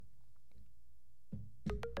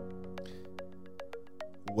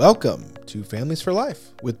Welcome to Families for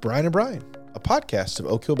Life with Brian and Brian, a podcast of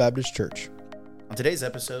Oak Hill Baptist Church. On today's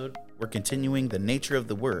episode, we're continuing The Nature of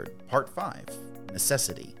the Word, Part 5,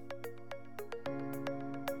 Necessity.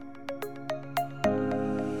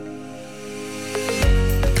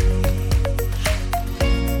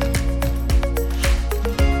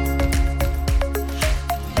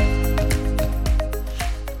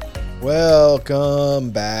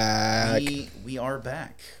 Welcome back. We are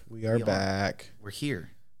back. We are back. We're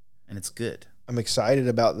here, and it's good. I'm excited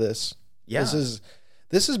about this. Yeah.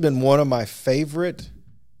 This has been one of my favorite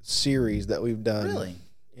series that we've done. Really?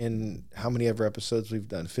 In how many ever episodes we've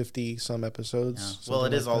done? 50 some episodes? Yeah. Well,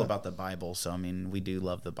 it is all about the Bible, so I mean, we do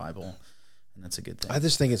love the Bible, and that's a good thing. I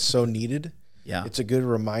just think it's so needed. Yeah. It's a good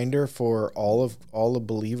reminder for all the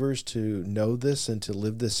believers to know this and to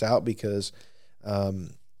live this out, because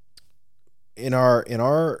in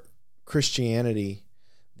our Christianity,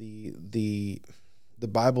 the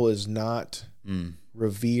Bible is not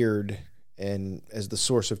revered and as the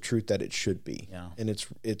source of truth that it should be. Yeah. And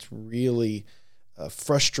it's really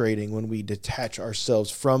frustrating when we detach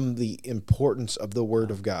ourselves from the importance of the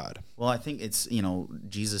Word of God. Well, I think it's,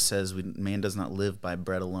 Jesus says man does not live by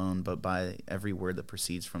bread alone, but by every word that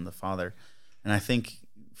proceeds from the Father. And I think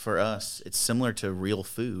for us, it's similar to real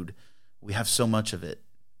food. We have so much of it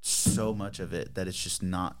that it's just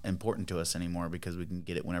not important to us anymore because we can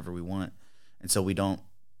get it whenever we want. And so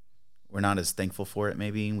we're not as thankful for it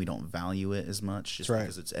maybe. We don't value it as much just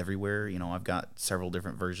because it's everywhere. I've got several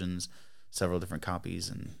different versions, several different copies.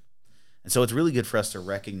 And so it's really good for us to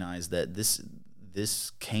recognize that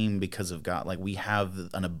this came because of God. Like, we have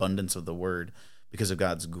an abundance of the Word because of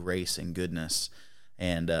God's grace and goodness.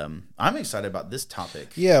 And I'm excited about this topic.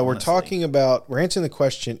 Yeah, honestly. We're answering the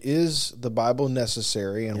question, is the Bible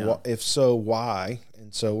necessary? And if so, why?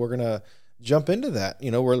 And so we're going to jump into that.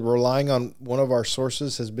 We're relying on, one of our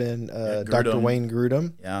sources has been Dr. Wayne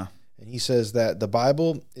Grudem. Yeah. And he says that the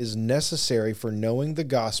Bible is necessary for knowing the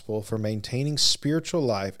gospel, for maintaining spiritual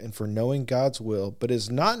life, and for knowing God's will, but is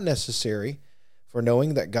not necessary for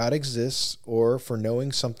knowing that God exists or for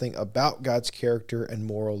knowing something about God's character and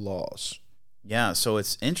moral laws. Yeah, so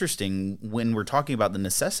it's interesting when we're talking about the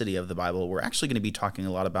necessity of the Bible, we're actually going to be talking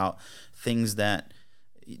a lot about things that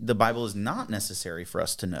the Bible is not necessary for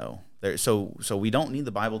us to know. So we don't need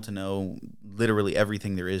the Bible to know literally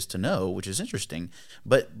everything there is to know, which is interesting.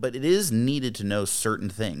 But it is needed to know certain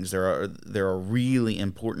things. There are really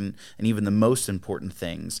important and even the most important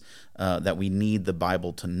things that we need the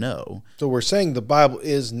Bible to know. So we're saying the Bible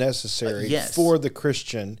is necessary for the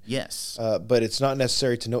Christian. Yes. But it's not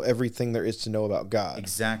necessary to know everything there is to know about God.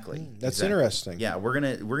 Exactly. That's interesting. Yeah, we're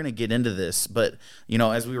gonna get into this, but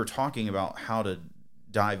as we were talking about how to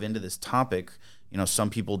dive into this topic, some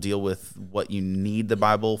people deal with what you need the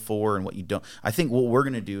Bible for and what you don't. I think what we're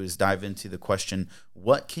going to do is dive into the question,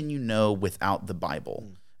 what can you know without the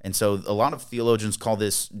Bible? And so a lot of theologians call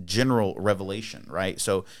this general revelation, right?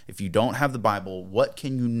 So if you don't have the Bible, what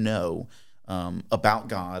can you know about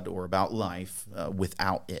God or about life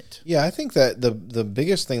without it? Yeah, I think that the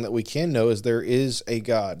biggest thing that we can know is there is a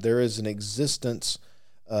God. There is an existence.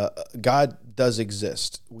 God does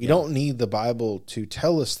exist. We don't need the Bible to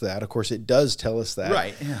tell us that. Of course, it does tell us that.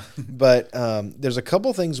 Right. Yeah. But there's a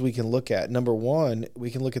couple things we can look at. Number one, we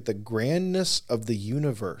can look at the grandness of the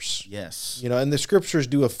universe. Yes. And the scriptures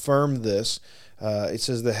do affirm this. It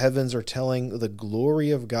says the heavens are telling the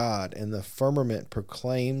glory of God, and the firmament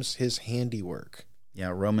proclaims his handiwork.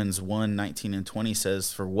 Yeah, Romans 1:19-20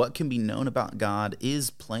 says, "For what can be known about God is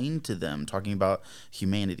plain to them," talking about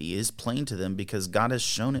humanity, "is plain to them because God has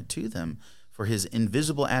shown it to them. For his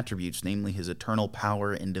invisible attributes, namely his eternal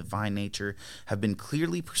power and divine nature, have been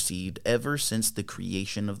clearly perceived ever since the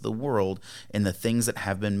creation of the world and the things that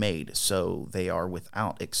have been made, so they are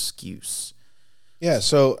without excuse." Yeah,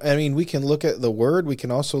 so, we can look at the Word. We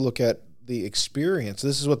can also look at the experience.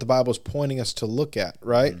 This is what the Bible is pointing us to look at,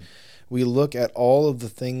 right? Mm-hmm. We look at all of the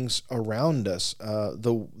things around us,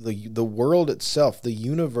 the world itself, the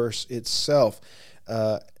universe itself,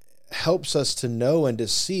 helps us to know and to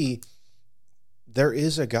see there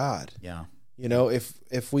is a God. Yeah.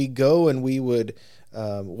 If we go and we would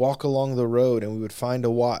walk along the road and we would find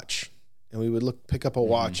a watch, and we would pick up a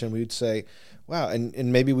watch and we would say, wow,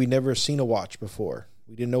 and maybe we'd never seen a watch before.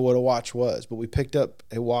 We didn't know what a watch was, but we picked up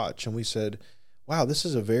a watch and we said, wow, this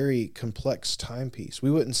is a very complex timepiece.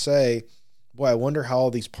 We wouldn't say, boy, I wonder how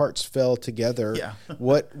all these parts fell together. Yeah.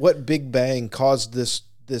 What Big Bang caused this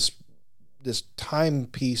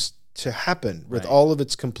timepiece to happen with all of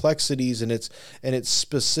its complexities and its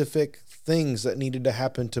specific things that needed to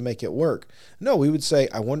happen to make it work. No, we would say,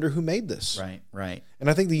 I wonder who made this. Right. And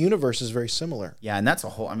I think the universe is very similar. Yeah, and that's a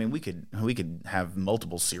whole. I mean, we could have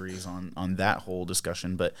multiple series on that whole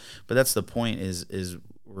discussion, but that's the point. Is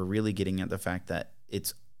we're really getting at the fact that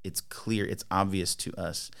it's clear, it's obvious to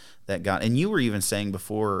us that God. And you were even saying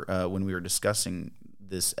before when we were discussing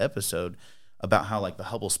this episode about how like the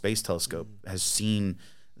Hubble Space Telescope has seen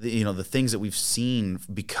the things that we've seen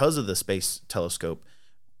because of the space telescope.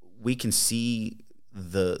 We can see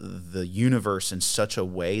the universe in such a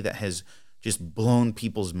way that has just blown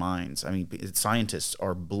people's minds. I mean, scientists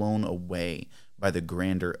are blown away by the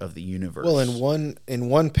grandeur of the universe. Well, in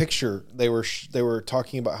one picture, they were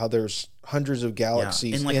talking about how there's hundreds of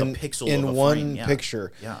galaxies in like a pixel in of a one frame.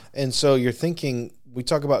 picture. Yeah. And so you're thinking, we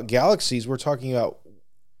talk about galaxies, we're talking about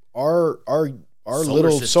our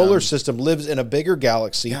little solar system lives in a bigger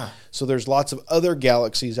galaxy. Yeah. So there's lots of other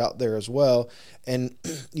galaxies out there as well. And,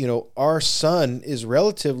 our sun is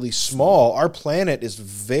relatively small. Our planet is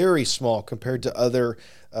very small compared to other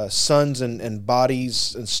suns and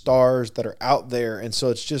bodies and stars that are out there. And so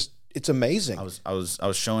it's amazing. I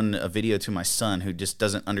was showing a video to my son who just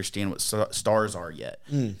doesn't understand what stars are yet,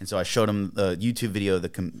 and so I showed him a YouTube video of the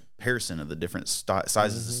comparison of the different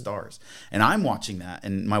sizes of stars, and I'm watching that,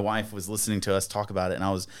 and my wife was listening to us talk about it, and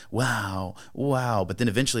I was wow, but then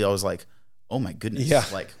eventually I was like, oh my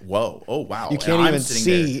goodness, like whoa, oh wow, you can't even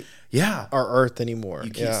see our Earth anymore.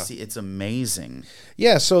 You can't see. It's amazing.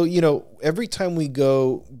 Yeah, so every time we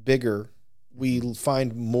go bigger, we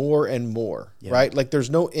find more and more, right? Like there's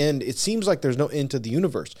no end. It seems like there's no end to the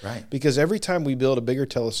universe, right? Because every time we build a bigger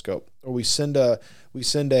telescope or we send a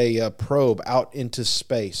probe out into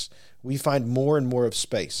space, we find more and more of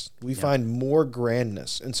space. We find more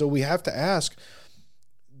grandness. And so we have to ask,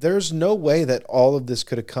 there's no way that all of this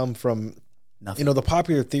could have come from nothing. The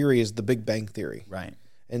popular theory is the Big Bang Theory. Right.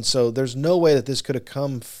 And so there's no way that this could have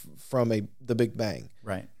come from the Big Bang.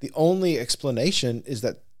 Right. The only explanation is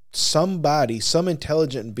that some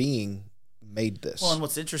intelligent being made this. Well, and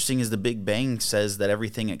what's interesting is the Big Bang says that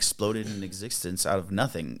everything exploded in existence out of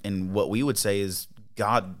nothing. And what we would say is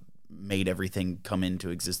God made everything come into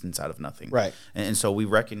existence out of nothing. Right. And so we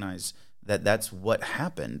recognize that that's what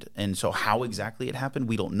happened. And so how exactly it happened,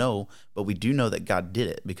 we don't know, but we do know that God did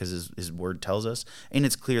it because his word tells us, and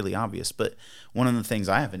it's clearly obvious. But one of the things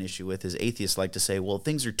I have an issue with is atheists like to say, well,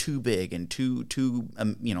 things are too big and too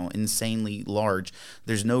insanely large.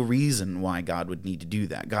 There's no reason why God would need to do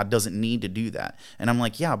that. God doesn't need to do that. And I'm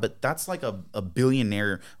like, yeah, but that's like a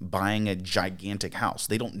billionaire buying a gigantic house.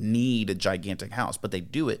 They don't need a gigantic house, but they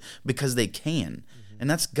do it because they can. And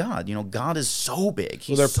that's God. God is so big.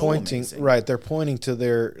 He's so amazing. Right. They're pointing to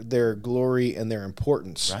their glory and their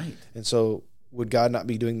importance. Right. And so would God not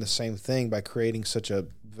be doing the same thing by creating such a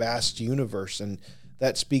vast universe? And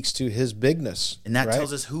that speaks to his bigness. And that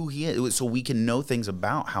tells us who he is. So we can know things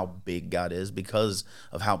about how big God is because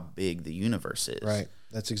of how big the universe is. Right.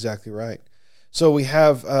 That's exactly right. So we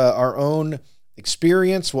have our own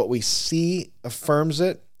experience. What we see affirms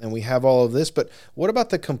it. And we have all of this. But what about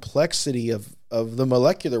the complexity of the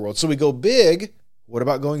molecular world? So we go big. What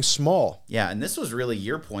about going small? Yeah, and this was really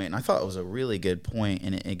your point, and I thought it was a really good point,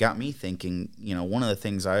 and it got me thinking. One of the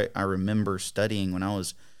things I remember studying when I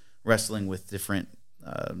was wrestling with different,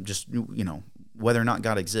 whether or not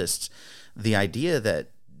God exists, the idea that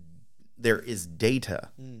there is data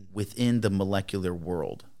within the molecular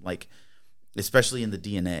world, like especially in the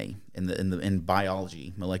DNA, in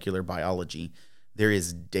biology, molecular biology. There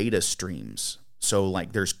is data streams. So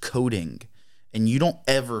like there's coding, and you don't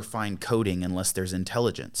ever find coding unless there's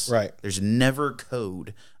intelligence. Right. There's never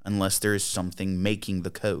code unless there's something making the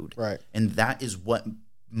code. Right. And that is what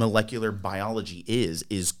molecular biology is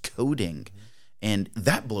coding. And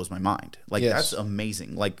that blows my mind. Like that's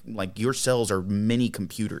amazing. Like your cells are mini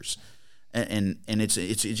computers. And it's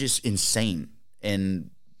just insane.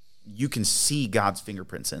 And you can see God's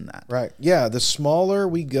fingerprints in that. Right. Yeah, the smaller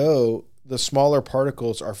we go, the smaller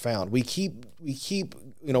particles are found. We keep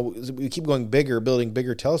going bigger, building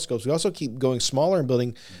bigger telescopes. We also keep going smaller and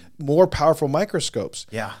building more powerful microscopes.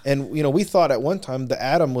 Yeah. And we thought at one time the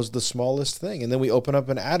atom was the smallest thing, and then we open up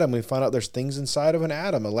an atom, we find out there's things inside of an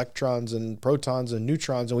atom, electrons and protons and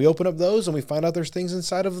neutrons, and we open up those and we find out there's things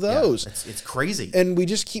inside of those. Yeah, it's crazy. And we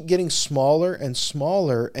just keep getting smaller and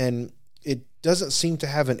smaller, and it doesn't seem to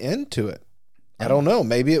have an end to it. I don't know.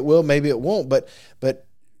 Maybe it will, maybe it won't, but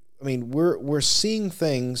I mean, we're seeing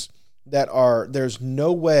things that there's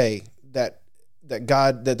no way that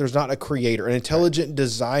there's not a creator, an intelligent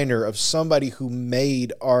designer of somebody who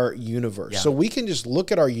made our universe. Yeah. So we can just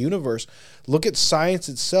look at our universe, look at science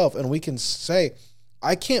itself, and we can say,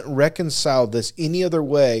 I can't reconcile this any other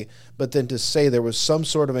way but then to say there was some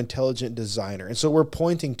sort of intelligent designer. And so we're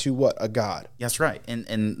pointing to what? A God. That's right.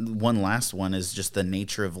 And one last one is just the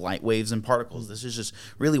nature of light waves and particles. This is just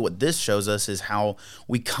really what this shows us is how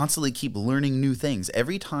we constantly keep learning new things.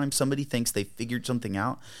 Every time somebody thinks they figured something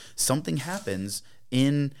out, something happens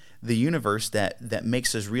in the universe that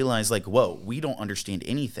makes us realize, like, whoa, we don't understand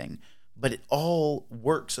anything. But it all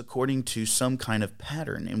works according to some kind of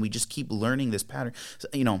pattern, and we just keep learning this pattern. So,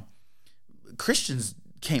 Christians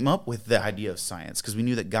came up with the idea of science because we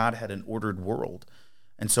knew that God had an ordered world,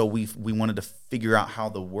 and so we wanted to figure out how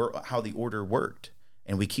the order worked.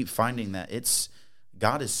 And we keep finding that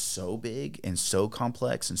God is so big and so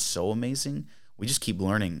complex and so amazing. We just keep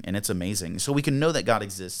learning, and it's amazing. So we can know that God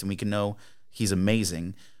exists, and we can know He's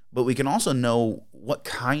amazing, but we can also know what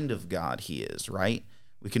kind of God He is, right?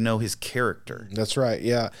 We can know His character. That's right.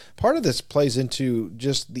 Yeah. Part of this plays into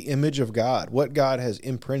just the image of God, what God has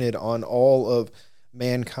imprinted on all of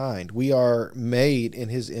mankind. We are made in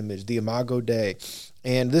His image, the Imago Dei.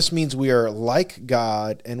 And this means we are like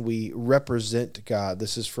God and we represent God.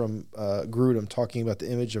 This is from Grudem talking about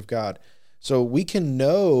the image of God. So we can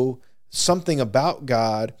know something about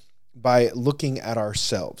God by looking at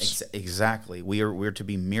ourselves. Exactly. We're to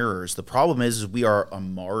be mirrors. The problem is we are a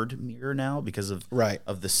marred mirror now because of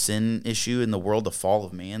the sin issue in the world, the fall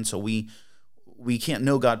of man. So we can't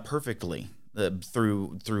know God perfectly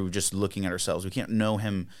through just looking at ourselves. We can't know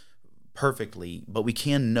Him perfectly, but we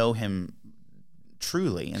can know Him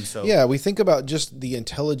truly. And so we think about just the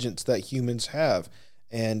intelligence that humans have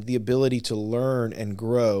and the ability to learn and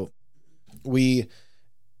grow.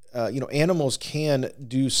 Animals can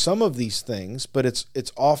do some of these things, but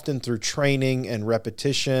it's often through training and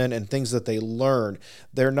repetition and things that they learn.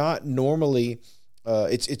 They're not normally,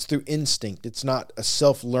 it's through instinct. It's not a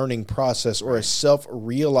self-learning process or a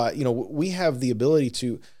self-realize. We have the ability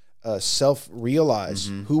to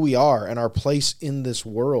self-realize who we are and our place in this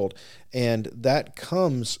world, and that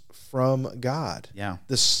comes from God. Yeah.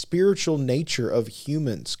 The spiritual nature of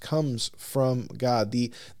humans comes from God.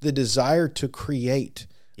 The desire to create,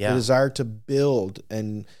 the desire to build,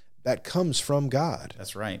 and that comes from God.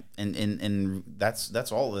 That's right. And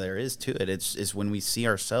that's all there is to it. It's when we see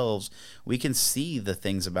ourselves, we can see the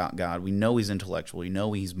things about God. We know He's intellectual. We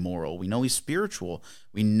know He's moral. We know He's spiritual.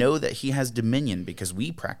 We know that He has dominion because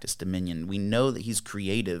we practice dominion. We know that He's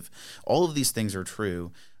creative. All of these things are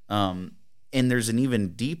true. And there's an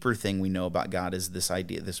even deeper thing we know about God is this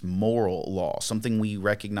idea, this moral law, something we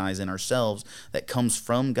recognize in ourselves that comes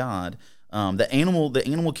from God. The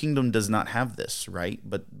animal kingdom does not have this, right?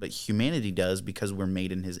 But humanity does because we're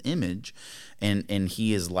made in His image, and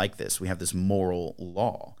He is like this. We have this moral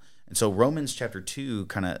law. And so Romans chapter 2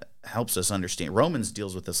 kind of helps us understand. Romans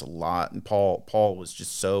deals with this a lot, and Paul was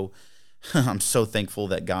just so I'm so thankful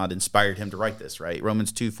that God inspired him to write this, right?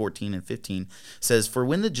 Romans 2:14 and 15 says, "For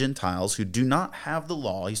when the Gentiles who do not have the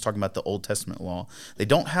law," he's talking about the Old Testament law, "they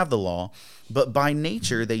don't have the law, but by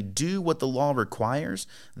nature they do what the law requires,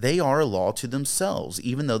 they are a law to themselves,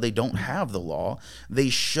 even though they don't have the law.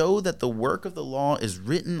 They show that the work of the law is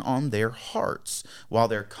written on their hearts, while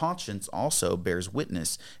their conscience also bears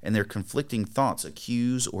witness, and their conflicting thoughts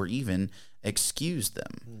accuse or even excuse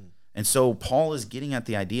them." And so Paul is getting at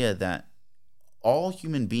the idea that all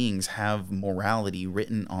human beings have morality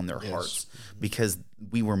written on their hearts because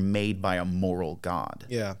we were made by a moral God.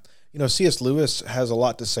 Yeah. C.S. Lewis has a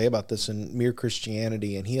lot to say about this in Mere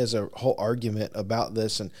Christianity, and he has a whole argument about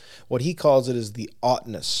this, and what he calls it is the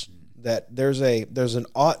oughtness, that there's an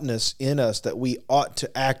oughtness in us that we ought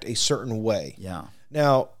to act a certain way. Yeah.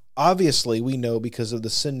 Now, obviously, we know because of the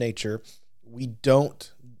sin nature, we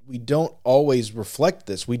don't always reflect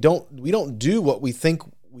this. We don't do what we think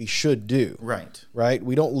we should do. Right?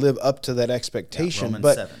 We don't live up to that expectation. Romans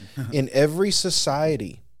but 7. In every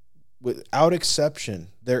society, without exception,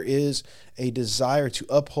 there is a desire to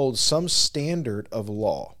uphold some standard of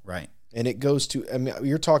law. Right. And it goes to,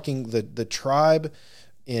 you're talking the tribe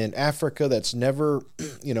in Africa that's never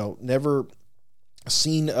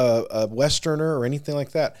seen a Westerner or anything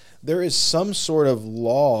like that. There is some sort of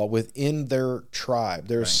law within their tribe.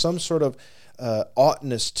 There's some sort of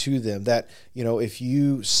oughtness to them that, if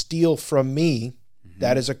you steal from me,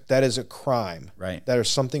 that is a crime. Right. There is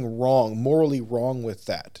something wrong, morally wrong with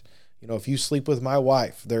that. If you sleep with my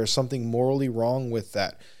wife, there is something morally wrong with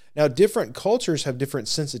that. Now, different cultures have different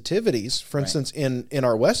sensitivities. For instance, in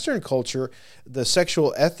our Western culture, the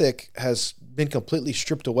sexual ethic has been completely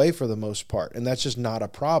stripped away for the most part, and that's just not a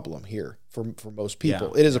problem here for most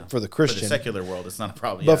people. It is for the Christian. For the secular world, it's not a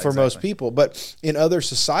problem. But for most people. But in other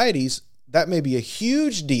societies, that may be a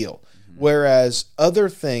huge deal, whereas other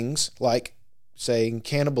things like saying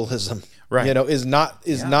cannibalism, Right. is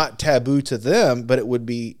not taboo to them, but it would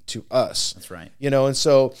be to us. That's right. And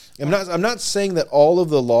so I'm not saying that all of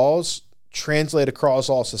the laws translate across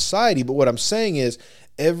all society, but what I'm saying is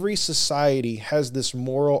every society has this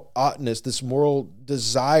moral oughtness, this moral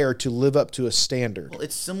desire to live up to a standard. Well,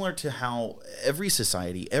 it's similar to how every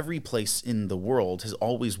society, every place in the world has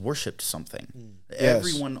always worshipped something. Yes.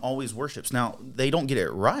 Everyone always worships. Now, they don't get it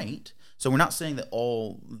right. So we're not saying that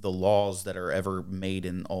all the laws that are ever made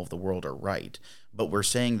in all of the world are right, but we're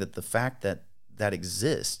saying that the fact that that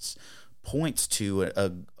exists points to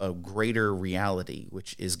a greater reality,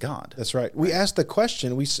 which is God. That's right. We ask the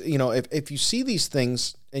question, if you see these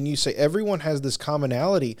things and you say everyone has this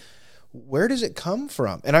commonality, where does it come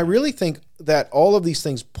from? And I really think that all of these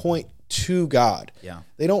things point to God. Yeah.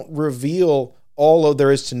 They don't reveal all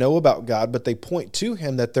there is to know about God, but they point to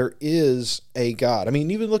him, that there is a God. I mean,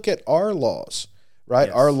 even look at our laws, right?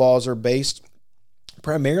 Yes. Our laws are based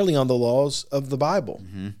primarily on the laws of the Bible.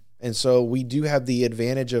 Mm-hmm. And so we do have the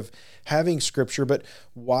advantage of having scripture, but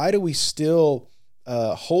why do we still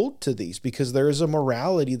hold to these? Because there is a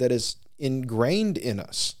morality that is ingrained in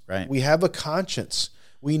us. Right. We have a conscience.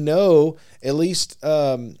 We know, at least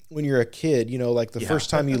when you're a kid, like the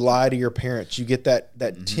first time you lie to your parents, you get that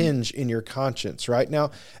Mm-hmm. tinge in your conscience, right?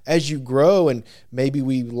 Now, as you grow, and maybe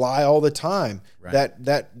we lie all the time, Right.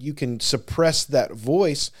 that you can suppress that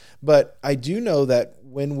voice. But I do know that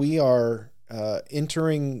when we are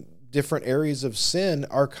entering different areas of sin,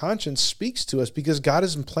 our conscience speaks to us because God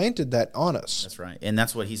has implanted that on us. That's right. And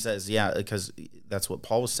that's what he says. Yeah, because that's what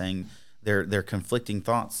Paul was saying. They're conflicting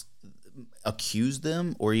thoughts. Accuse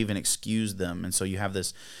them or even excuse them, and so you have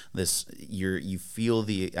this you feel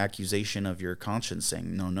the accusation of your conscience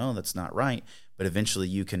saying no, that's not right, but eventually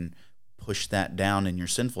you can push that down in your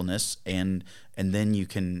sinfulness, and then you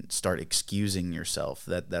can start excusing yourself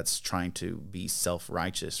that's trying to be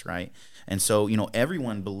self-righteous, right? And so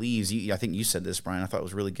everyone believes, I think you said this, Brian, I thought it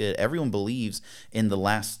was really good, everyone believes in the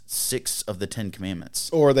last 6 of the 10 commandments,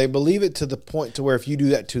 Or they believe it to the point to where if you do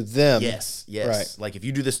that to them, yes, right. like if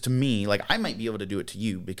you do this to me, like I might be able to do it to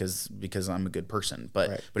you because I'm a good person, but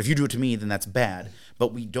Right. but if you do it to me, then that's bad.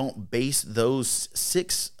 But we don't base those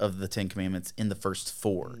 6 of the 10 commandments in the first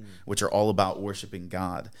 4, which are all about worshiping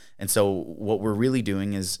God. And so what we're really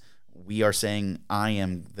doing is we are saying, I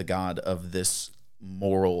am the God of this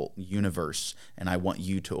moral universe, and I want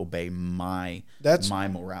you to obey my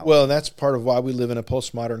morality. Well, that's part of why we live in a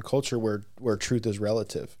postmodern culture where truth is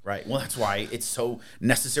relative. Right. Well, that's why it's so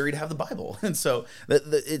necessary to have the Bible. And so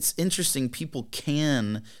it's interesting. People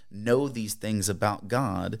can know these things about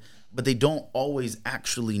God, but they don't always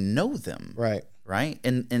actually know them. Right. Right.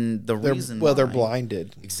 And the reason they're why-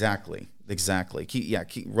 blinded. Exactly.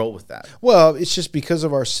 Keep roll with that. Well, it's just because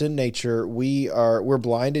of our sin nature, we're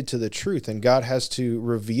blinded to the truth, and God has to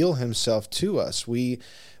reveal himself to us. We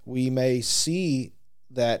may see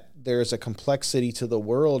that there's a complexity to the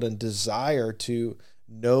world and desire to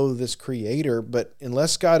know this creator, but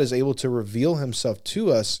unless God is able to reveal himself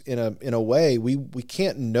to us in a way, we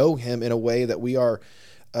can't know him in a way that we are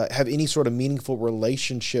have any sort of meaningful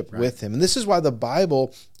relationship with him. And this is why the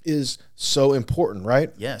Bible is so important,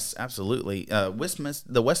 right? Yes, absolutely.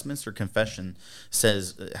 The Westminster Confession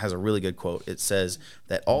has a really good quote. It says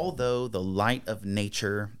that although the light of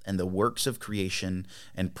nature and the works of creation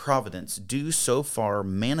and providence do so far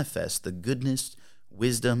manifest the goodness,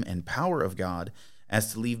 wisdom, and power of God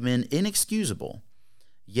as to leave men inexcusable,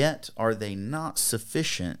 yet are they not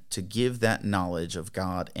sufficient to give that knowledge of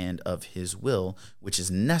God and of his will, which is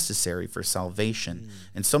necessary for salvation.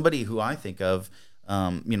 And somebody who I think of,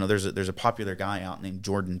 there's a popular guy out named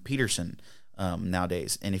Jordan Peterson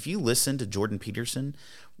nowadays. And if you listen to Jordan Peterson,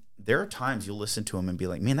 there are times you'll listen to him and be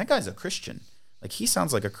like, man, that guy's a Christian. Like, he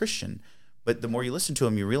sounds like a Christian. But the more you listen to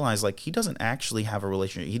him, you realize, like, he doesn't actually have a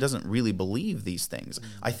relationship. He doesn't really believe these things.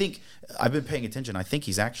 I think I've been paying attention. I think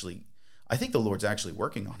the Lord's actually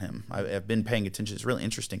working on him. I've been paying attention. It's really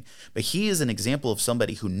interesting. But he is an example of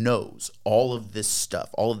somebody who knows all of this stuff,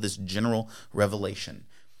 all of this general revelation.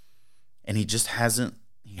 And he just hasn't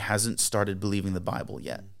started believing the Bible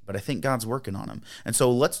yet. But I think God's working on him. And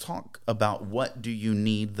so let's talk about, what do you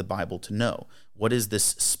need the Bible to know? What is this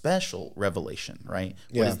special revelation, right?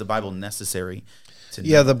 Yeah. What is the Bible necessary to know?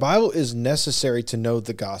 Yeah, the Bible is necessary to know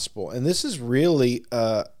the gospel. And this is really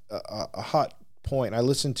a hot point. I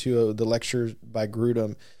listened to the lecture by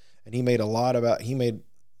Grudem, and he made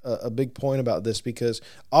a big point about this, because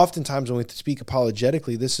oftentimes when we speak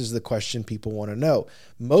apologetically, this is the question people want to know.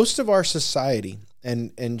 Most of our society,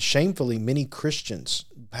 and shamefully many Christians,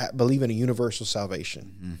 believe in a universal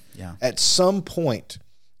salvation. Yeah. At some point,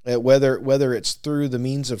 Whether it's through the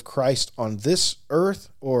means of Christ on this earth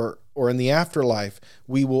or in the afterlife,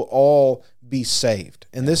 we will all be saved.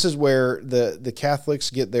 And this is where the Catholics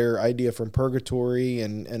get their idea from purgatory,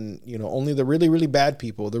 and only the really, really bad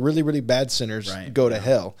people, the really, really bad sinners go to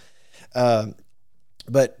hell.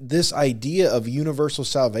 But this idea of universal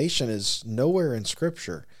salvation is nowhere in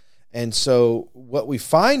Scripture. And so what we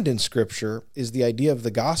find in Scripture is the idea of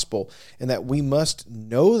the gospel, and that we must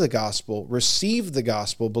know the gospel, receive the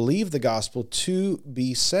gospel, believe the gospel to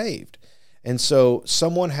be saved. And so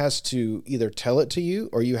someone has to either tell it to you,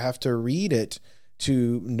 or you have to read it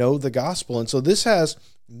to know the gospel. And so this has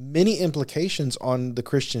many implications on the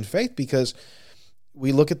Christian faith, because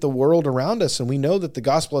we look at the world around us and we know that the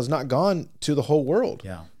gospel has not gone to the whole world.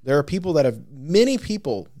 Yeah. There are people that have, many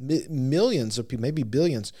people, millions of people, maybe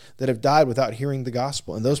billions, that have died without hearing the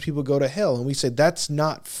gospel. And those people go to hell. And we say, that's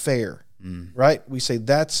not fair, right? We say,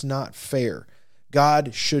 that's not fair.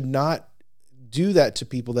 God should not do that to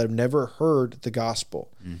people that have never heard the gospel.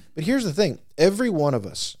 But here's the thing. Every one of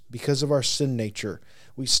us, because of our sin nature,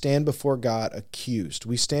 we stand before God accused.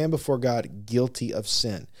 We stand before God guilty of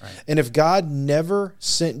sin. Right. And if God never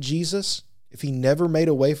sent Jesus, if he never made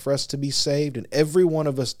a way for us to be saved, and every one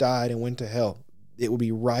of us died and went to hell, it would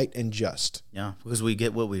be right and just. Yeah, because we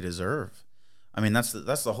get what we deserve. I mean, that's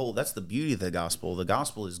the beauty of the gospel. The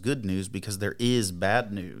gospel is good news because there is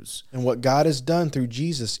bad news. And what God has done through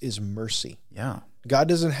Jesus is mercy. Yeah. God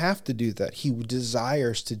doesn't have to do that. He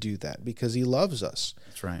desires to do that because he loves us.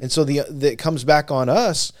 That's right. And so it comes back on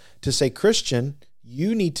us to say, Christian,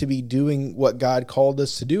 you need to be doing what God called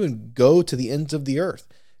us to do and go to the ends of the earth.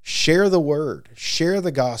 Share the word. Share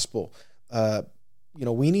the gospel.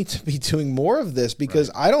 We need to be doing more of this,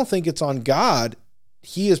 because I don't think it's on God.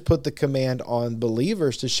 He has put the command on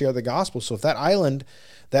believers to share the gospel. So if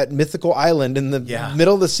that mythical island in the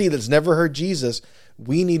middle of the sea that's never heard Jesus,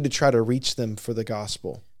 we need to try to reach them for the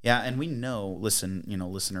gospel. Yeah, and we know,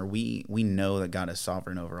 listener, we know that God is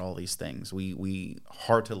sovereign over all these things. We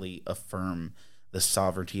heartily affirm the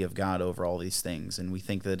sovereignty of God over all these things, and we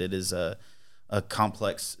think that it is a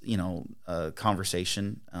complex,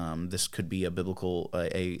 conversation. This could be a biblical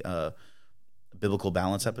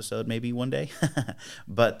balance episode maybe one day.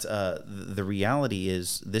 But the reality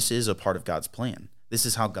is, this is a part of God's plan. This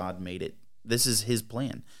is how God made it. This is his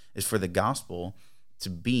plan, is for the gospel to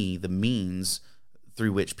be the means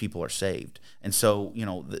through which people are saved. And so,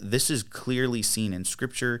 this is clearly seen in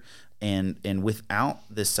Scripture, and without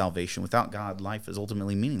this salvation, without God, life is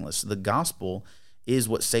ultimately meaningless. The gospel is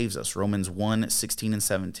what saves us. Romans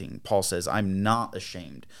 1:16-17. Paul says, I'm not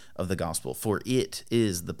ashamed of the gospel, for it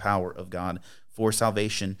is the power of God for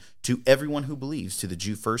salvation to everyone who believes, to the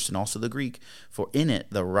Jew first and also the Greek. For in it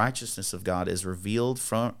the righteousness of God is revealed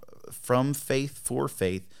from faith for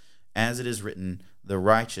faith, as it is written, the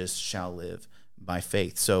righteous shall live by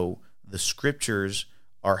faith. So the Scriptures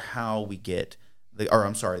are how we get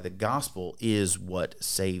the gospel is what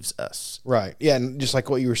saves us. Right. Yeah, and just like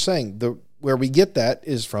what you were saying, where we get that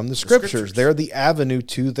is from the Scriptures. They're the avenue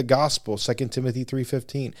to the gospel, 2 Timothy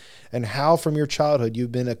 3:15. And how from your childhood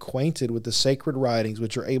you've been acquainted with the sacred writings,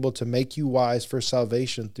 which are able to make you wise for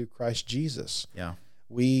salvation through Christ Jesus. Yeah.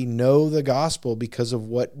 We know the gospel because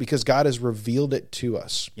God has revealed it to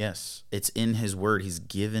us. Yes, it's in his word. He's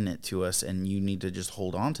given it to us, and you need to just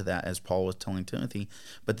hold on to that, as Paul was telling Timothy.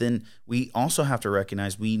 But then we also have to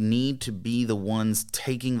recognize we need to be the ones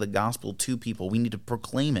taking the gospel to people. We need to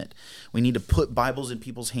proclaim it. We need to put Bibles in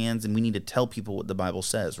people's hands, and we need to tell people what the Bible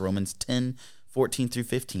says. Romans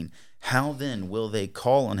 10:14-15. How then will they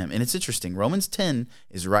call on him? And it's interesting. Romans 10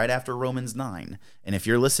 is right after Romans 9. And if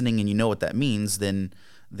you're listening and you know what that means, then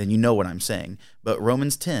you know what I'm saying. But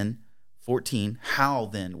Romans 10:14, how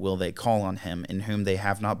then will they call on him in whom they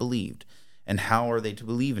have not believed? And how are they to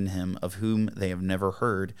believe in him of whom they have never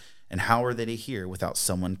heard? And how are they to hear without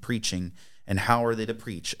someone preaching? And how are they to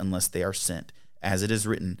preach unless they are sent? As it is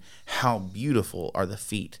written, how beautiful are the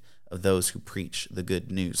feet of those who preach the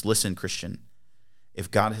good news. Listen, Christian, if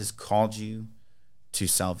God has called you to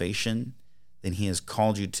salvation, then he has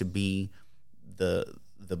called you to be the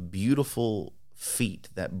beautiful feet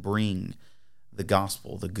that bring the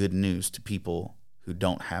gospel, the good news, to people who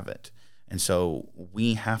don't have it. And so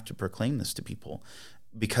we have to proclaim this to people,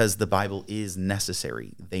 because the Bible is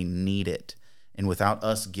necessary. They need it. And without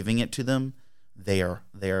us giving it to them, they are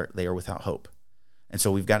without hope. And so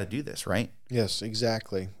we've got to do this, right? Yes,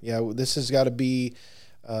 exactly. Yeah, this has got to be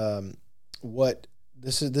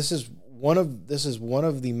This is one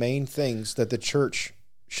of the main things that the church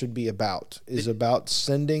should be about, is about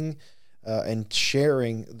sending and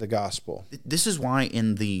sharing the gospel. This is why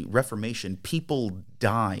in the Reformation people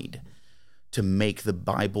died to make the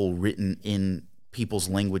Bible written in people's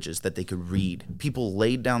languages that they could read. People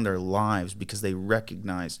laid down their lives because they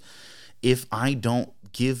recognized, if I don't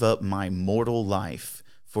give up my mortal life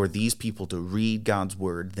for these people to read God's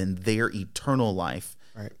word, then their eternal life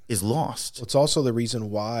is lost. It's also the reason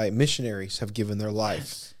why missionaries have given their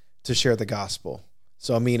life to share the gospel.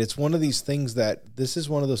 So, I mean, it's one of these things that this is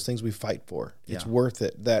one of those things we fight for. It's worth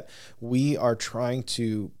it that we are trying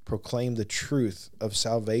to proclaim the truth of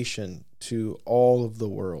salvation to all of the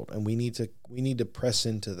world. And we need to press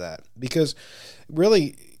into that, because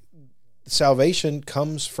really salvation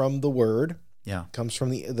comes from the word. Yeah. Comes from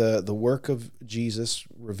the work of Jesus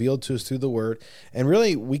revealed to us through the word. And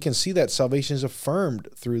really we can see that salvation is affirmed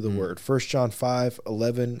through the word. 1 John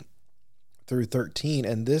 5:11 through 13.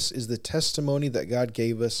 And this is the testimony that God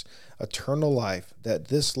gave us, eternal life, that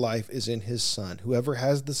this life is in his Son. Whoever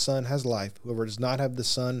has the Son has life. Whoever does not have the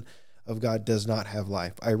Son of God does not have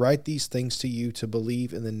life. I write these things to you to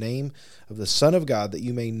believe in the name of the Son of God, that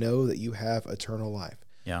you may know that you have eternal life.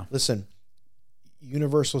 Yeah. Listen,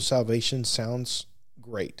 universal salvation sounds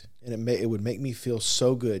great, and it would make me feel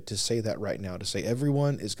so good to say that right now, to say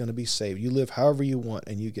everyone is going to be saved. You live however you want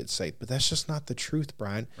and you get saved. But that's just not the truth,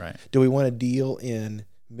 Brian. Right. Do we want to deal in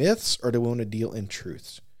myths, or do we want to deal in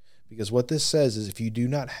truths? Because what this says is, if you do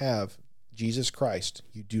not have Jesus Christ,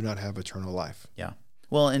 you do not have eternal life. Yeah.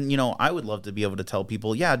 Well, and I would love to be able to tell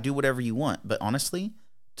people, yeah, do whatever you want. But honestly,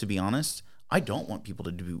 to be honest, I don't want people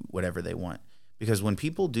to do whatever they want. Because when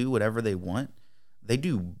people do whatever they want, they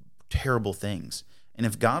do terrible things. And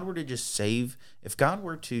if God were to just if God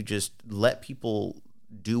were to just let people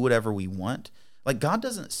do whatever we want, like, God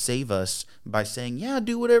doesn't save us by saying, yeah,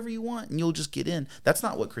 do whatever you want and you'll just get in. That's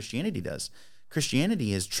not what Christianity does.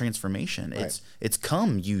 Christianity is transformation. Right. It's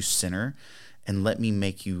come, you sinner, and let me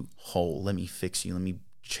make you whole. Let me fix you. Let me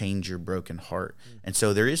change your broken heart. And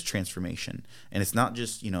so there is transformation. And it's not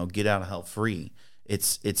just, get out of hell free.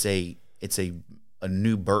 It's a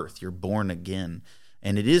new birth. You're born again.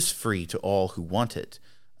 And it is free to all who want it.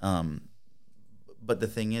 But the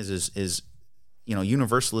thing is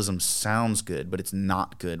universalism sounds good, but it's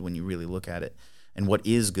not good when you really look at it. And what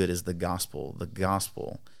is good is the gospel. The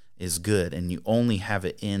gospel is good, and you only have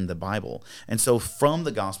it in the Bible. And so from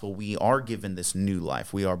the gospel, we are given this new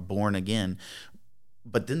life. We are born again.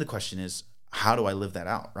 But then the question is, how do I live that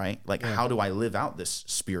out, right? Like, how do I live out this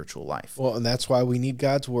spiritual life? Well, and that's why we need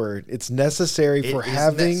God's word. It's necessary for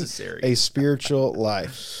having a spiritual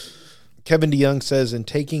life. Kevin DeYoung says, in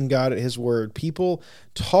taking God at his word, people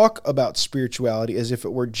talk about spirituality as if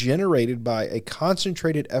it were generated by a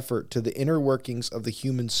concentrated effort to the inner workings of the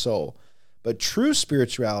human soul. But true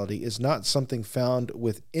spirituality is not something found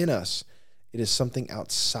within us. It is something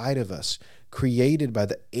outside of us, created by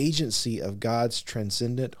the agency of God's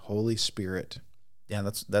transcendent Holy Spirit. Yeah,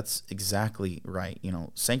 that's exactly right.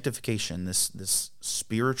 Sanctification, this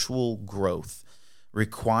spiritual growth,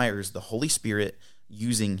 requires the Holy Spirit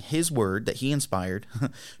using his word that he inspired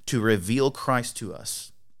to reveal Christ to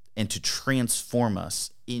us and to transform us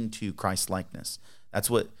into Christ-likeness. That's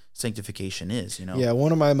what sanctification is, Yeah,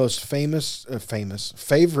 one of my most favorite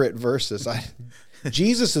verses,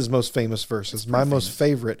 Jesus' most famous verses, most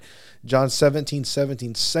favorite, John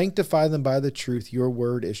 17:17, sanctify them by the truth, your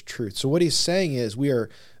word is truth. So what he's saying is, we are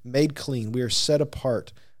made clean, we are set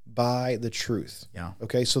apart by the truth. Yeah.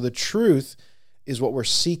 Okay, so the truth is what we're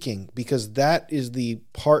seeking, because that is the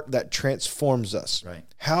part that transforms us. Right.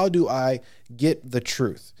 How do I get the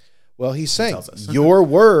truth? Well, he's saying your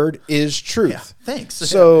word is truth. Yeah, thanks.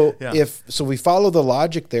 So if we follow the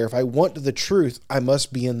logic there, if I want the truth, I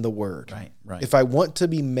must be in the word. Right. If I want to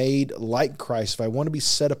be made like Christ, if I want to be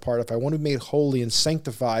set apart, if I want to be made holy and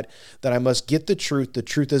sanctified, then I must get the truth. The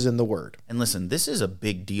truth is in the word. And listen, this is a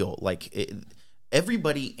big deal.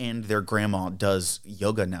 Everybody and their grandma does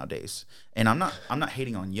yoga nowadays. And I'm not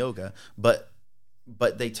hating on yoga, but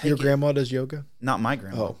they take your grandma does yoga? Not my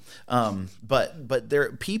grandma. Oh. But there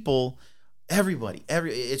are people, everybody,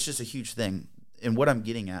 it's just a huge thing. And what I'm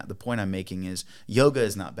getting at, the point I'm making is, yoga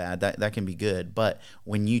is not bad. That can be good. But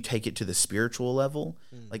when you take it to the spiritual level,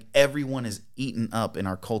 like, everyone is eaten up in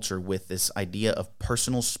our culture with this idea of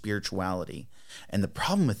personal spirituality. And the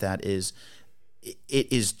problem with that is,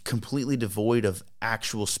 it is completely devoid of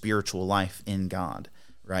actual spiritual life in God,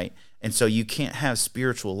 right? And so you can't have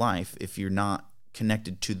spiritual life if you're not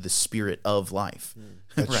connected to the spirit of life.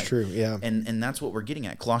 That's right? True, yeah. And that's what we're getting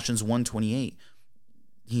at. Colossians 1:28,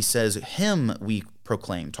 he says, him we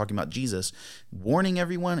proclaim, talking about Jesus, warning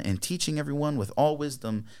everyone and teaching everyone with all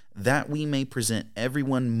wisdom, that we may present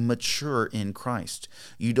everyone mature in Christ.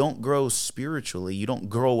 You don't grow spiritually. You don't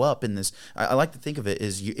grow up in this. I like to think of it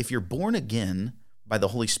as, if you're born again by the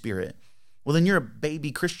Holy Spirit, Well, then you're a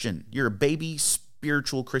baby Christian. You're a baby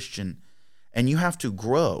spiritual Christian. And you have to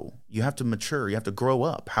grow. You have to mature. You have to grow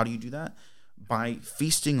up. How do you do that? By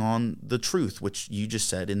feasting on the truth, which you just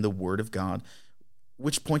said in the Word of God,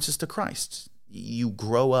 which points us to Christ. You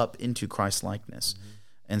grow up into Christ likeness. Mm-hmm.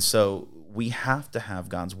 And so we have to have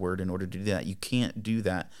God's Word in order to do that. You can't do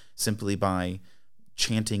that simply by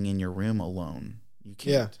chanting in your room alone. You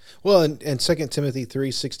can't. Yeah. Well, and 2 Timothy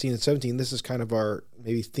 3:16 and 17, this is kind of our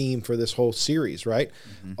maybe theme for this whole series, right?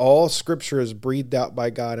 Mm-hmm. All Scripture is breathed out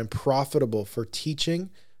by God and profitable for teaching,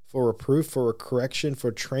 for reproof, for correction,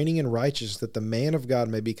 for training in righteousness, that the man of God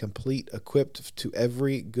may be complete, equipped to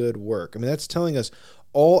every good work. I mean, that's telling us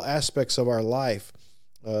all aspects of our life,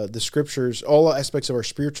 the Scriptures, all aspects of our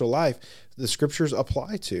spiritual life, the Scriptures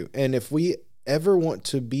apply to. And if we ever want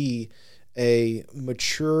to be a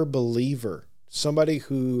mature believer, somebody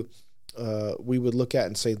who we would look at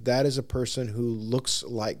and say, that is a person who looks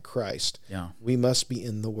like Christ, we must be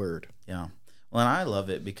in the Word. Yeah. Well, and I love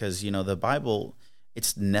it because, the Bible,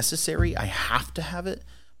 it's necessary. I have to have it.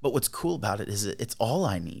 But what's cool about it is it's all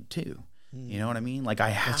I need too. You know what I mean? Like I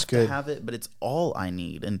have to have it, but it's all I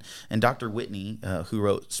need. And Dr. Whitney, who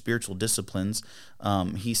wrote Spiritual Disciplines,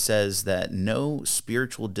 he says that no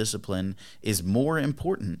spiritual discipline is more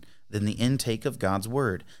important than the intake of God's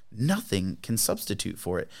Word. Nothing can substitute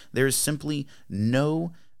for it. There is simply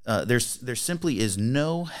no there simply is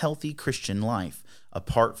no healthy Christian life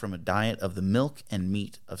apart from a diet of the milk and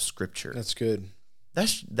meat of Scripture. That's good.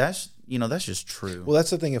 That's just true. Well,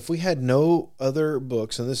 that's the thing. If we had no other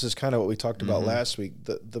books, and this is kind of what we talked about last week,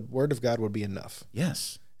 the Word of God would be enough.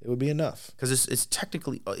 Yes, it would be enough because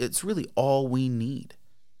it's really all we need,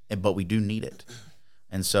 but we do need it.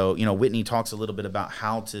 And so, Whitney talks a little bit about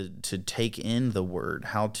how to take in the Word,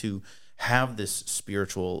 how to have this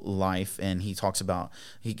spiritual life, and he talks about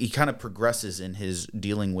he kind of progresses in his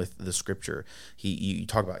dealing with the Scripture. You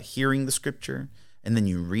talk about hearing the Scripture, and then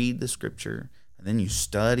you read the Scripture. And then you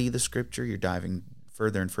study the Scripture, you're diving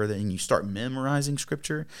further and further, and you start memorizing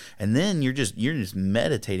Scripture, and then you're just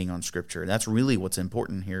meditating on Scripture. That's really what's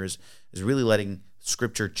important here is really letting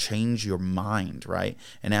Scripture change your mind, right?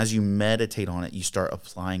 And as you meditate on it, you start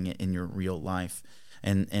applying it in your real life.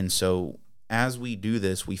 And so as we do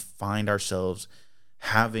this, we find ourselves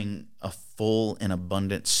having a full and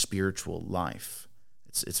abundant spiritual life.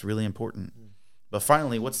 It's really important. But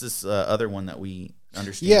finally, what's this other one that we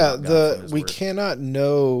understand? Yeah, we cannot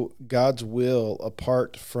know God's will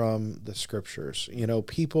apart from the Scriptures.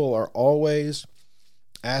 People are always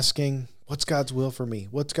asking, what's God's will for me?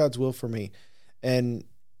 What's God's will for me? And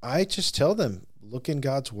I just tell them, look in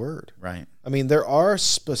God's Word. Right. I mean, there are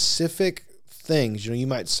specific things. You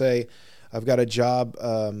might say, I've got a job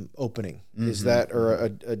opening. Mm-hmm. Is that,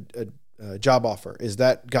 or a job offer, is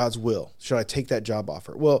that God's will? Should I take that job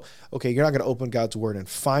offer? Well, okay, you're not going to open God's Word and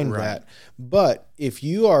find that. But if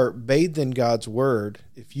you are bathed in God's Word,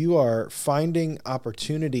 if you are finding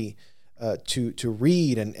opportunity to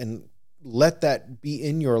read and let that be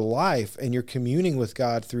in your life, and you're communing with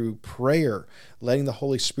God through prayer, letting the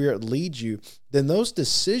Holy Spirit lead you, then those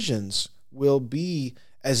decisions will be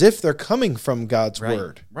as if they're coming from God's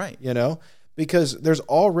Word. Right. Because there's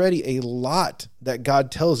already a lot that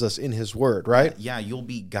God tells us in His Word, right? Yeah, you'll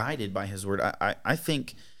be guided by His Word. I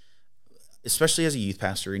think, especially as a youth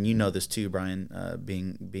pastor, and you know this too, Brian,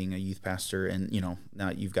 being a youth pastor, and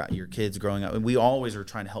now you've got your kids growing up, and we always are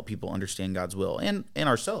trying to help people understand God's will and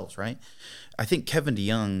ourselves, right? I think Kevin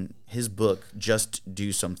DeYoung, his book Just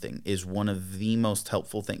Do Something, is one of the most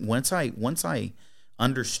helpful things. Once I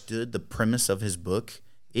understood the premise of his book,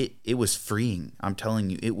 it was freeing. I'm telling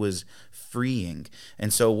you, it was freeing.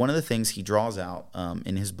 And so one of the things he draws out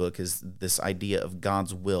in his book is this idea of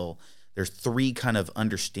God's will. There's three kind of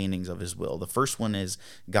understandings of His will. The first one is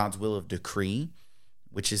God's will of decree,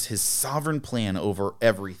 which is His sovereign plan over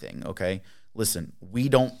everything. Okay, listen, we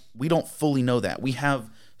don't fully know that. We have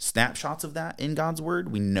snapshots of that in God's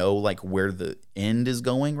Word. We know where the end is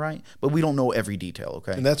going, right? But we don't know every detail,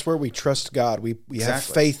 okay? And that's where we trust God. We have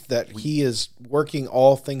faith that He is working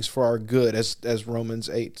all things for our good, as Romans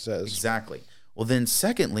 8 says. Exactly. Well, then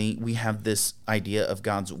secondly, we have this idea of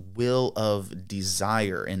God's will of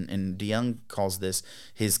desire, and DeYoung calls this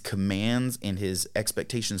His commands and His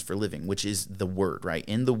expectations for living, which is the Word, right?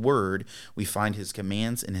 In the Word, we find His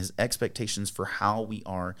commands and His expectations for how we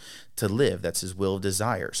are to live. That's His will of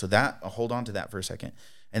desire. So hold on to that for a second.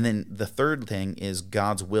 And then the third thing is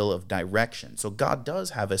God's will of direction. So God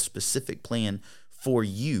does have a specific plan for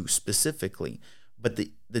you specifically. But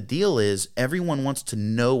the deal is everyone wants to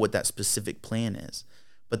know what that specific plan is.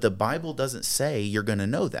 But the Bible doesn't say you're going to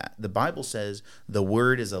know that. The Bible says the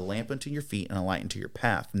word is a lamp unto your feet and a light unto your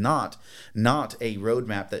path, not a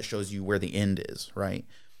roadmap that shows you where the end is, right?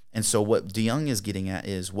 And so what DeYoung is getting at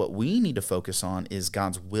is what we need to focus on is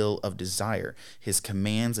God's will of desire, his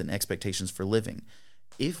commands and expectations for living.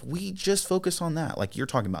 If we just focus on that, like you're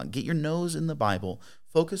talking about, get your nose in the Bible,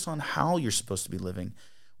 focus on how you're supposed to be living,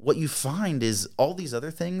 what you find is all these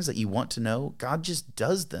other things that you want to know, God just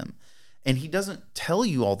does them. And he doesn't tell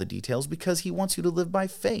you all the details because he wants you to live by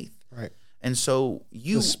faith. Right. And so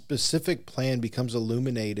the specific plan becomes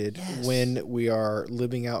illuminated when we are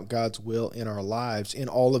living out God's will in our lives in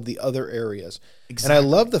all of the other areas. Exactly. And I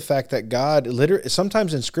love the fact that God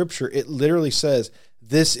sometimes in Scripture, it literally says,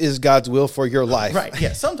 this is God's will for your life. Right.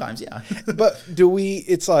 Yeah. Sometimes. Yeah. But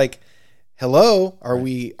it's like, hello, are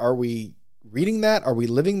we reading that? Are we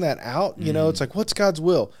living that out? You know, it's like, what's God's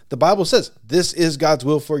will? The Bible says this is God's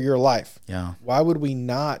will for your life. Yeah. Why would we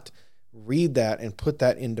not read that and put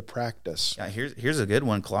that into practice? Yeah. Here's a good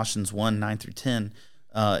one. Colossians 1:9-10.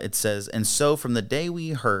 It says, and so from the day we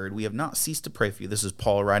heard, we have not ceased to pray for you. This is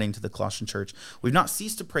Paul writing to the Colossian church. We've not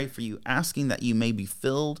ceased to pray for you, asking that you may be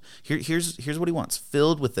filled. Here's what he wants.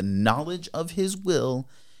 Filled with the knowledge of his will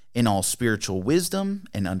in all spiritual wisdom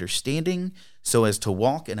and understanding, so as to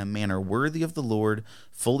walk in a manner worthy of the Lord,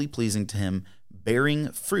 fully pleasing to him,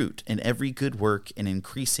 bearing fruit in every good work and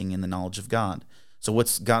increasing in the knowledge of God. So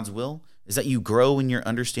what's God's will? Is that you grow in your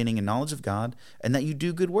understanding and knowledge of God, and that you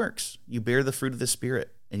do good works. You bear the fruit of the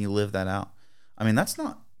Spirit, and you live that out. I mean, that's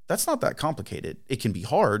not that complicated. It can be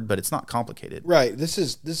hard, but it's not complicated. Right. This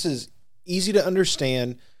is easy to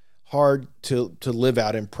understand, hard to live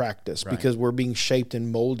out in practice, right, because we're being shaped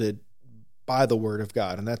and molded by the Word of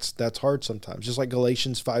God, and that's hard sometimes. Just like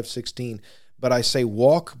Galatians 5:16. But I say,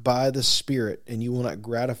 walk by the Spirit, and you will not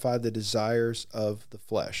gratify the desires of the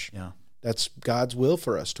flesh. Yeah. That's God's will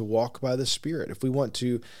for us, to walk by the Spirit. If we want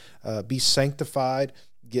to be sanctified,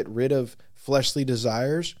 get rid of fleshly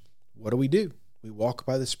desires, what do? We walk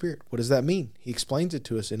by the Spirit. What does that mean? He explains it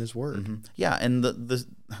to us in his Word. Mm-hmm. Yeah, and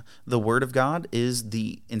the Word of God is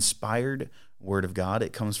the inspired Word of God.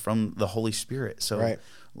 It comes from the Holy Spirit. So right,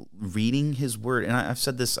 reading his Word, and I've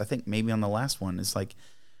said this, I think maybe on the last one, it's like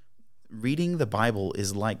reading the Bible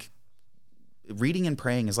is like, reading and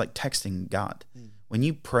praying is like texting God. When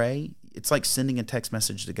you pray, it's like sending a text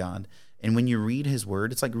message to God. And when you read his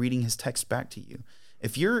Word, it's like reading his text back to you.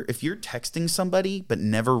 If you're texting somebody but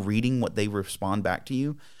never reading what they respond back to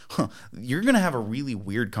you, you're going to have a really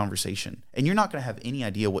weird conversation, and you're not going to have any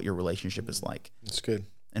idea what your relationship is like. That's good.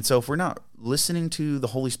 And so if we're not listening to the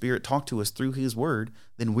Holy Spirit talk to us through his Word,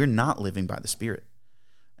 then we're not living by the Spirit.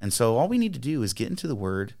 And so all we need to do is get into the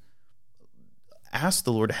Word, ask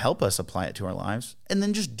the Lord to help us apply it to our lives, and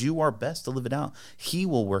then just do our best to live it out. He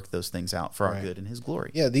will work those things out for our good and his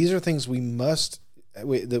glory. Yeah, these are things we must.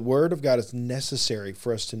 The Word of God is necessary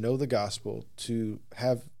for us to know the gospel, to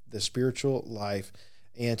have the spiritual life,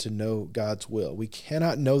 and to know God's will. We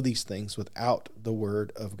cannot know these things without the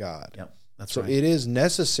Word of God. Yep, that's so right. It is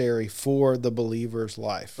necessary for the believer's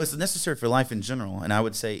life. Well, it's necessary for life in general. And I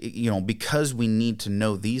would say, because we need to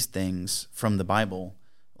know these things from the Bible,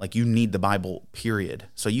 like you need the Bible, period.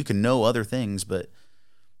 So you can know other things, but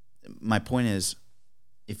my point is,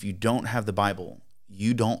 if you don't have the Bible,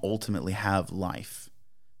 you don't ultimately have life.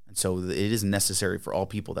 And so it is necessary for all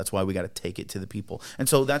people. That's why we got to take it to the people. And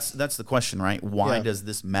so that's the question, right? Why does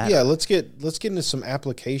this matter? Yeah, let's get into some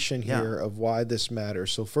application here of why this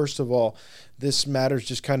matters. So first of all, this matters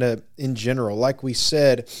just kind of in general. Like we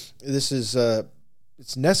said, this is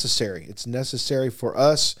it's necessary. It's necessary for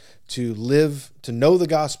us to live, to know the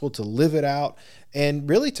gospel, to live it out, and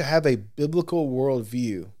really to have a biblical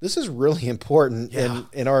worldview. This is really important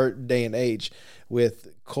in our day and age, with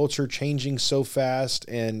culture changing so fast.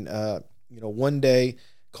 And one day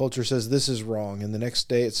culture says this is wrong, and the next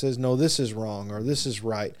day it says no, this is wrong, or this is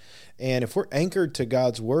right. And if we're anchored to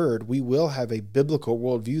God's Word, we will have a biblical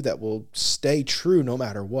worldview that will stay true no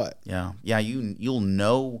matter what. Yeah. You'll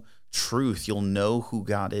know truth. You'll know who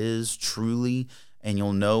God is truly, and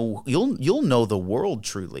you'll know the world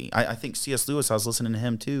truly. I think C.S. Lewis, I was listening to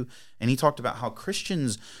him too, and he talked about how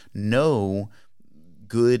Christians know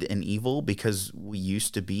good and evil because we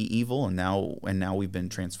used to be evil, and now we've been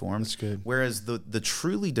transformed. That's good. Whereas the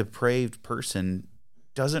truly depraved person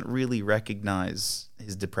doesn't really recognize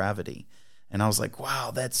his depravity. And I was like,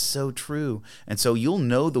 wow, that's so true. And so you'll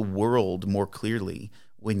know the world more clearly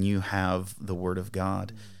when you have the Word of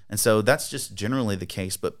God. And so that's just generally the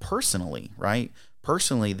case. But personally, right?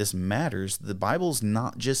 Personally, this matters. The Bible's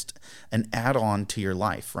not just an add-on to your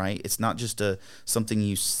life, right? It's not just something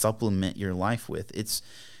you supplement your life with.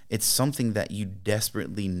 it's something that you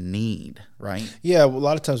desperately need, right? Yeah, well, a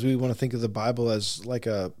lot of times we want to think of the Bible as like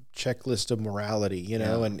a checklist of morality,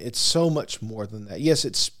 and it's so much more than that. Yes,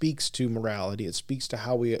 it speaks to morality. It speaks to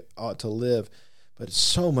how we ought to live, but it's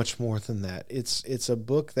so much more than that. It's a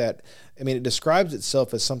book that, it describes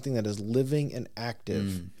itself as something that is living and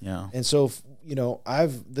active. And so,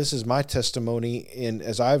 this is my testimony, and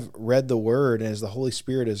as I've read the Word and as the Holy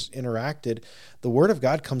Spirit has interacted, the Word of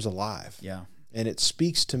God comes alive. Yeah. And it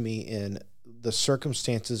speaks to me in the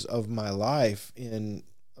circumstances of my life in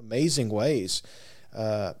amazing ways.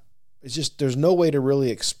 It's just, there's no way to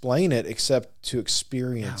really explain it except to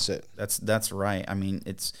experience it. That's right.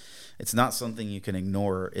 It's not something you can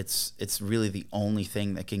ignore. It's really the only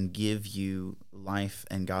thing that can give you life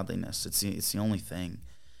and godliness. It's the only thing.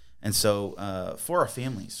 And so for our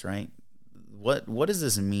families, right? What does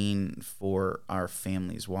this mean for our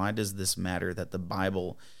families? Why does this matter that the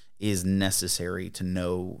Bible is necessary to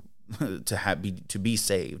know, to be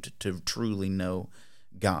saved, to truly know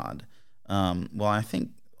God? Well, I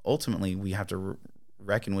think ultimately we have to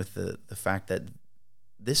reckon with the fact that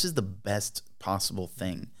this is the best possible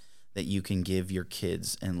thing that you can give your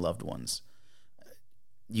kids and loved ones.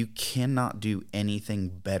 You cannot do anything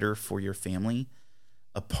better for your family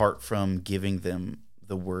apart from giving them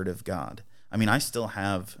the Word of God. I still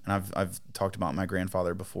have, and I've talked about my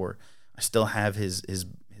grandfather before, I still have his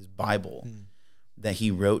Bible that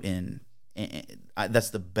he wrote in. And that's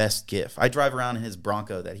the best gift. I drive around in his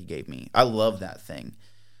Bronco that he gave me. I love that thing.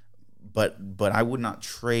 But I would not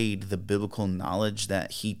trade the biblical knowledge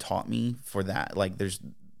that he taught me for that. Like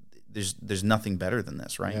there's nothing better than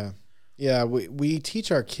this, right? Yeah. We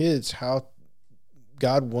teach our kids how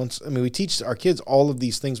God wants. We teach our kids all of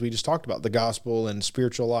these things we just talked about, the gospel and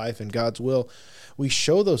spiritual life and God's will. We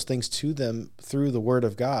show those things to them through the Word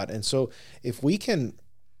of God. And so if we can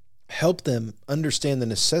help them understand the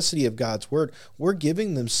necessity of God's Word, we're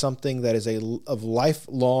giving them something that is of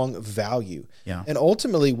lifelong value. Yeah. And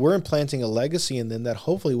ultimately, we're implanting a legacy in them that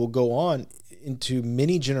hopefully will go on into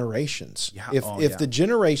many generations. Yeah. If the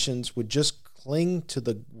generations would just cling to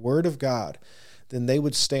the Word of God, then they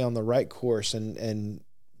would stay on the right course and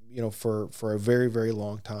for a very, very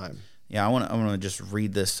long time. Yeah, I want to just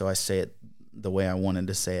read this so I say it the way I wanted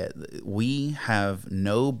to say it. We have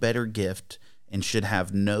no better gift and should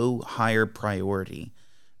have no higher priority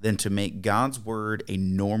than to make God's Word a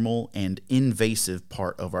normal and invasive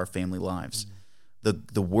part of our family lives.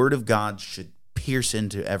 The Word of God should pierce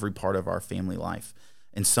into every part of our family life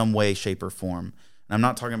in some way, shape, or form. And I'm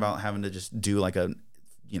not talking about having to just do like a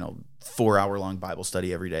 4-hour-long Bible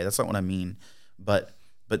study every day. That's not what I mean. But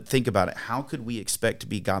think about it. How could we expect to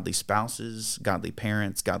be godly spouses, godly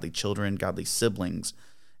parents, godly children, godly siblings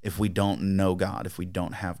if we don't know God, if we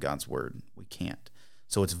don't have God's Word? We can't.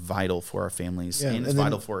 So it's vital for our families, and it's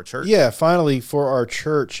vital for our church. Yeah, finally, for our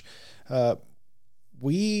church, I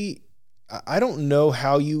don't know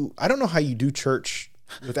how you do church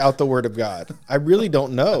without the Word of God. I really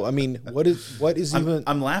don't know. What is even?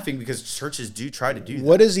 I'm laughing because churches do try to do that.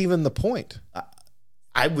 What is even the point?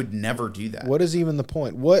 I would never do that. What is even the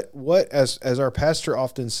point? What as our pastor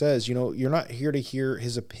often says, you're not here to hear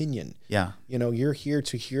his opinion. Yeah. You're here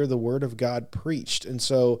to hear the Word of God preached. And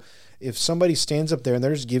so if somebody stands up there and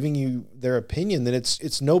they're just giving you their opinion, then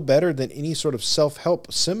it's no better than any sort of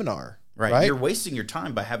self-help seminar. Right. You're wasting your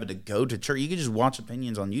time by having to go to church. You can just watch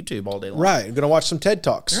opinions on YouTube all day long. Right. I'm going to watch some TED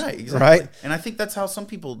Talks. Right. Exactly. Right. And I think that's how some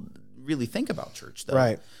people really think about church, though.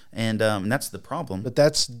 Right. And that's the problem. But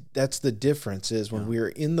that's the difference is when we're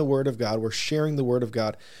in the Word of God, we're sharing the Word of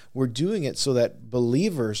God, we're doing it so that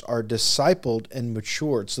believers are discipled and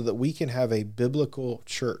matured so that we can have a biblical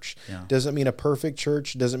church. Yeah. Doesn't mean a perfect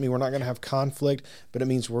church, doesn't mean we're not going to have conflict, but it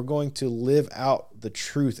means we're going to live out the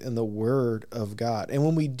truth in the Word of God. And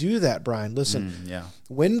when we do that, Brian, listen,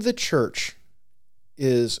 when the church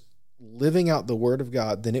is living out the Word of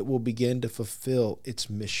God, then it will begin to fulfill its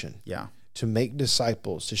mission. Yeah. To make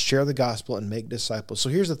disciples, to share the gospel and make disciples. So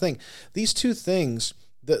here's the thing. These two things,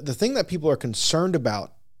 the thing that people are concerned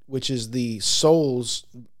about, which is the souls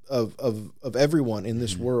of everyone in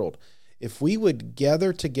this world, if we would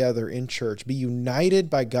gather together in church, be united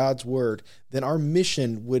by God's Word, then our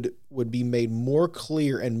mission would be made more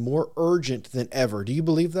clear and more urgent than ever. Do you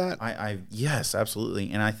believe that? Yes,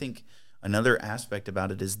 absolutely. And I think another aspect about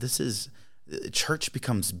it is church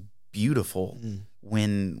becomes beautiful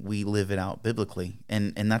when we live it out biblically.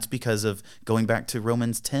 And that's because of going back to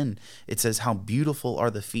Romans 10. It says how beautiful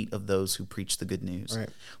are the feet of those who preach the good news. Right.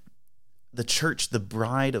 The church, the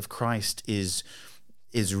bride of Christ, is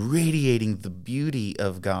radiating the beauty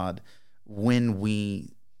of God when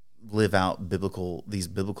we live out these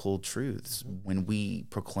biblical truths when we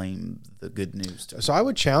proclaim the good news to So I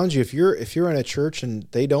would challenge you, if you're in a church and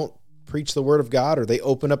they don't preach the word of God, or they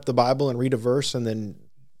open up the Bible and read a verse and then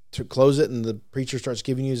to close it and the preacher starts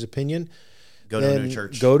giving you his opinion, go to a new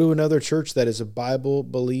church. Go to another church that is a Bible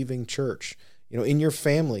believing church. In your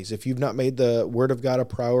families, if you've not made the word of God a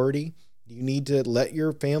priority, you need to let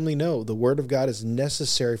your family know the word of God is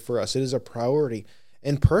necessary for us. It is a priority.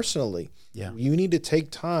 And personally, you need to take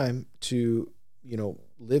time to,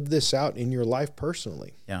 live this out in your life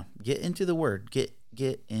personally. Yeah. Get into the word.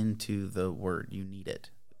 Get into the word. You need it.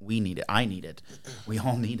 We need it. I need it. We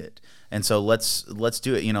all need it. And so let's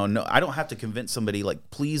do it. No, I don't have to convince somebody like,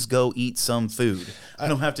 please go eat some food. I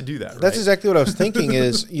don't have to do that. That's exactly what I was thinking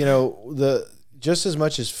is, just as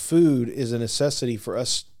much as food is a necessity for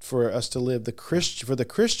us to live, for the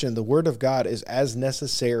Christian, the word of God is as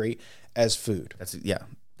necessary as food.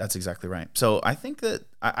 That's exactly right. So I think that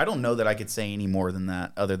I don't know that I could say any more than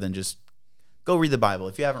that, other than just go read the Bible.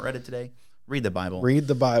 If you haven't read it today, read the Bible. Read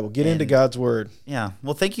the Bible. Get into God's word. Yeah.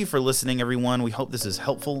 Well, thank you for listening, everyone. We hope this is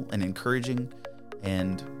helpful and encouraging,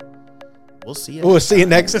 and we'll see you. We'll see you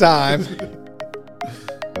next time.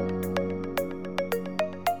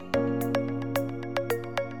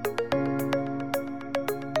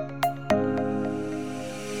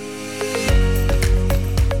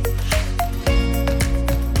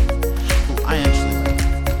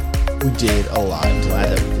 We did a lot. I'm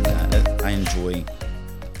glad that we did that. I enjoy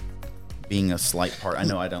being a slight part. I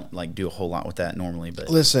know I don't do a whole lot with that normally, but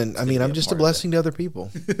listen, I'm just a blessing to other people.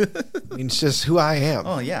 It's just who I am.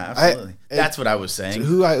 Oh yeah, absolutely. That's what I was saying.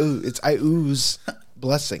 Who I ooze. I ooze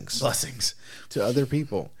blessings. Blessings to other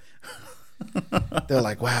people. They're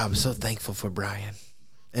like, wow, I'm so thankful for Brian.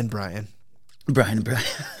 Brian.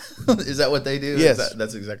 Is that what they do? Yes.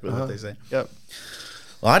 That's exactly what they say. Yep.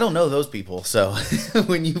 Well, I don't know those people, so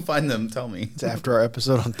when you find them, tell me. It's after our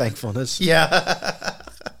episode on thankfulness. Yeah.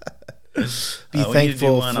 Be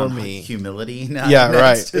thankful for me. Humility. Yeah,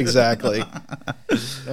 right. Exactly.